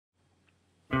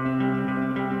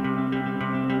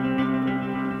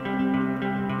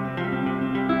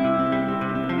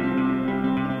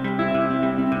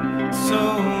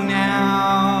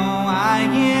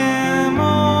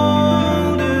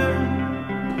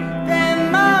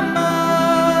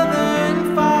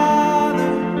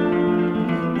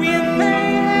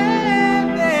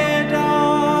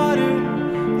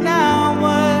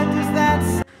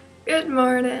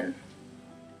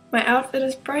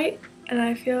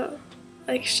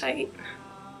like shite.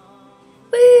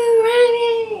 Woo!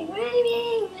 Raining!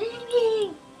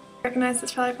 I recognize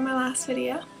this probably from my last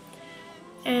video.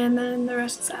 And then the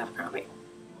rest is Abercrombie.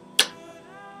 Oh,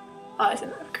 I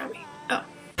said Abercrombie. Oh.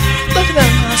 Look at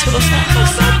them hospital staff.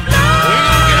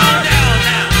 Get on down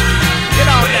now. Get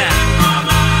on down.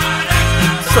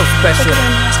 So special. Look at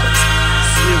them hospital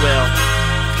staff. We will.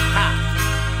 Ha.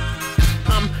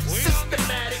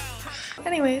 Systematic.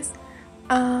 Anyways,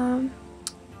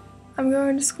 I'm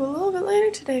going to school a little bit later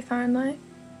today finally,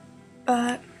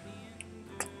 but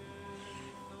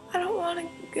I don't want to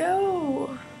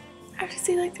go. I have to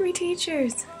see like 3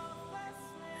 teachers.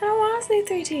 I don't want to see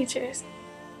 3 teachers.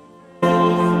 We'll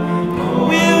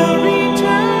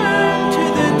return to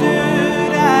the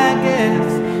dirt, I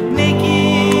guess,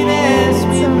 naked as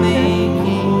we're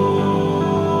making.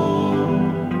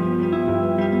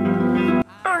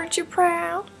 Aren't you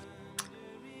proud?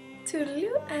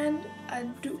 Toodaloo and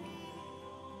adieu.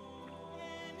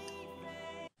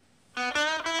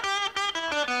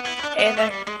 Hey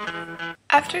there.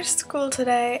 After school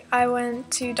today, I went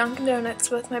to Dunkin'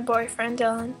 Donuts with my boyfriend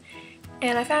Dylan,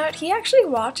 and I found out he actually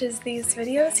watches these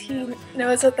videos. He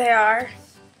knows what they are,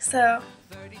 so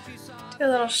do a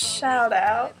little shout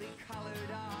out.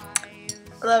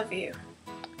 Love you.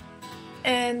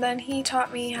 And then he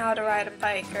taught me how to ride a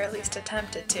bike, or at least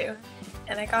attempted to,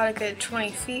 and I got a good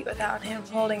 20 feet without him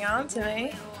holding on to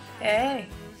me. Hey,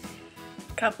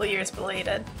 a couple years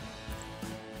belated.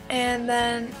 And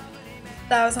then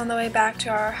that was on the way back to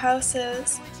our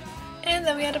houses, and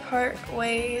then we had to part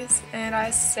ways, and I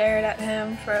stared at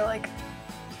him for like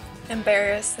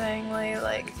embarrassingly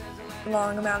like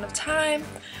long amount of time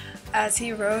as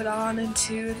he rode on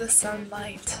into the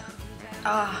sunlight.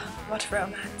 Ah, what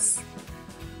romance.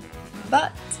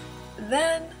 But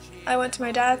then I went to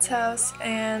my dad's house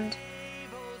and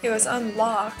it was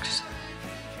unlocked.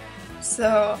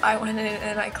 So I went in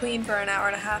and I cleaned for an hour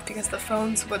and a half because the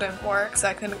phones wouldn't work, so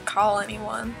I couldn't call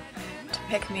anyone to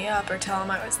pick me up or tell him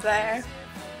I was there.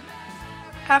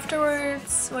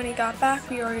 Afterwards, when he got back,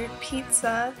 we ordered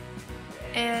pizza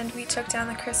and we took down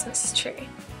the Christmas tree.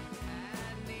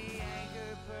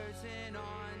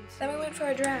 Then we went for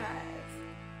a drive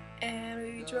and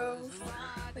we drove,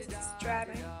 this is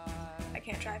driving, I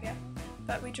can't drive yet,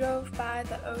 but we drove by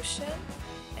the ocean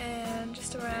and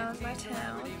just around my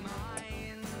town,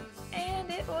 and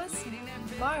it was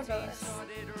marvelous.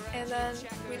 And then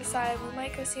we decided we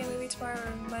might go see a movie tomorrow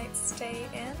or we might stay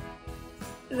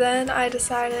in. Then I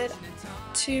decided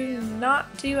to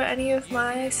not do any of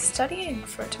my studying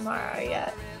for tomorrow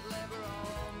yet,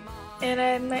 and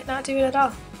I might not do it at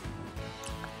all.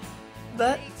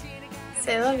 But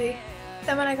say la vie.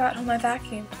 Then when I got home I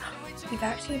vacuumed. You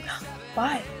vacuumed?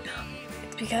 Why?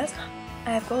 It's because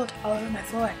I have gold all over my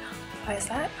floor. Why is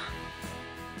that?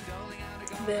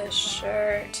 This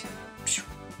shirt.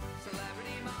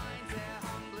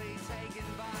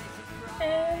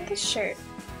 And this shirt.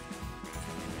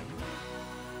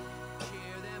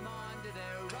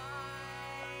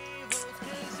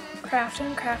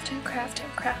 Crafting.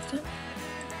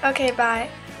 Okay, bye.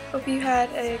 Hope you had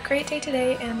a great day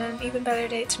today and an even better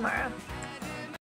day tomorrow.